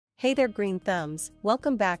Hey there green thumbs,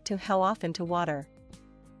 welcome back to How Often to Water.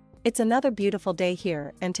 It's another beautiful day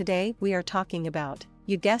here, and today we are talking about,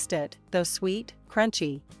 you guessed it, those sweet,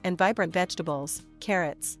 crunchy, and vibrant vegetables,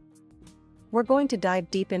 carrots. We're going to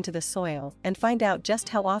dive deep into the soil and find out just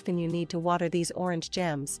how often you need to water these orange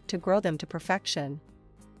gems to grow them to perfection.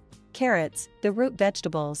 Carrots, the root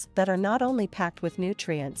vegetables that are not only packed with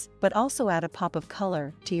nutrients but also add a pop of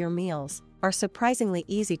color to your meals, are surprisingly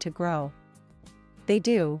easy to grow. They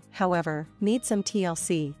do, however, need some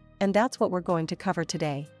TLC, and that's what we're going to cover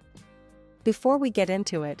today. Before we get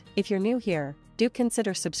into it, if you're new here, do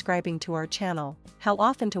consider subscribing to our channel, How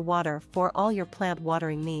Often to Water, for all your plant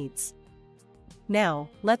watering needs. Now,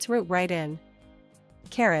 let's root right in.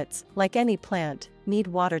 Carrots, like any plant, need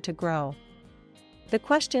water to grow. The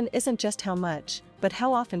question isn't just how much, but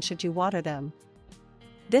how often should you water them?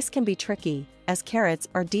 This can be tricky, as carrots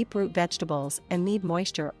are deep root vegetables and need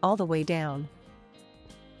moisture all the way down.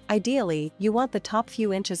 Ideally, you want the top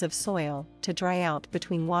few inches of soil to dry out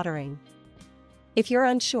between watering. If you're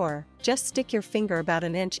unsure, just stick your finger about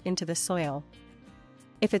an inch into the soil.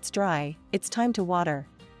 If it's dry, it's time to water.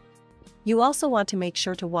 You also want to make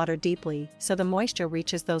sure to water deeply so the moisture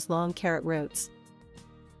reaches those long carrot roots.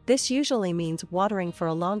 This usually means watering for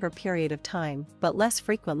a longer period of time, but less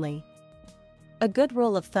frequently. A good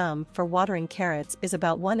rule of thumb for watering carrots is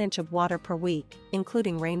about 1 inch of water per week,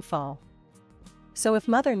 including rainfall. So if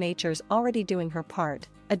Mother Nature's already doing her part,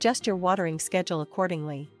 adjust your watering schedule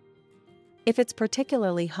accordingly. If it's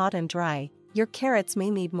particularly hot and dry, your carrots may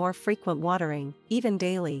need more frequent watering, even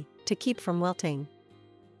daily, to keep from wilting.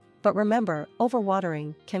 But remember,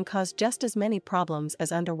 overwatering can cause just as many problems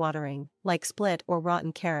as underwatering, like split or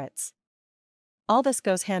rotten carrots. All this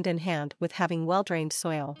goes hand in hand with having well-drained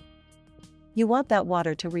soil. You want that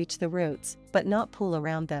water to reach the roots, but not pool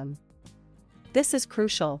around them. This is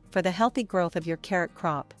crucial for the healthy growth of your carrot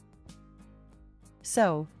crop.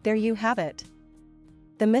 So, there you have it.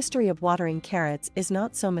 The mystery of watering carrots is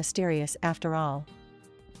not so mysterious after all.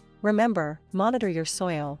 Remember, monitor your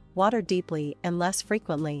soil, water deeply and less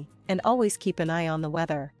frequently, and always keep an eye on the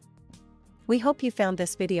weather. We hope you found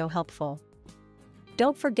this video helpful.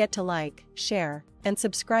 Don't forget to like, share, and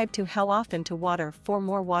subscribe to How Often to Water for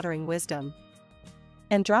more watering wisdom.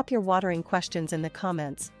 And drop your watering questions in the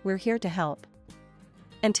comments, we're here to help.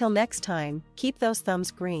 Until next time, keep those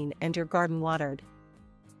thumbs green and your garden watered.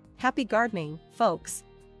 Happy gardening, folks!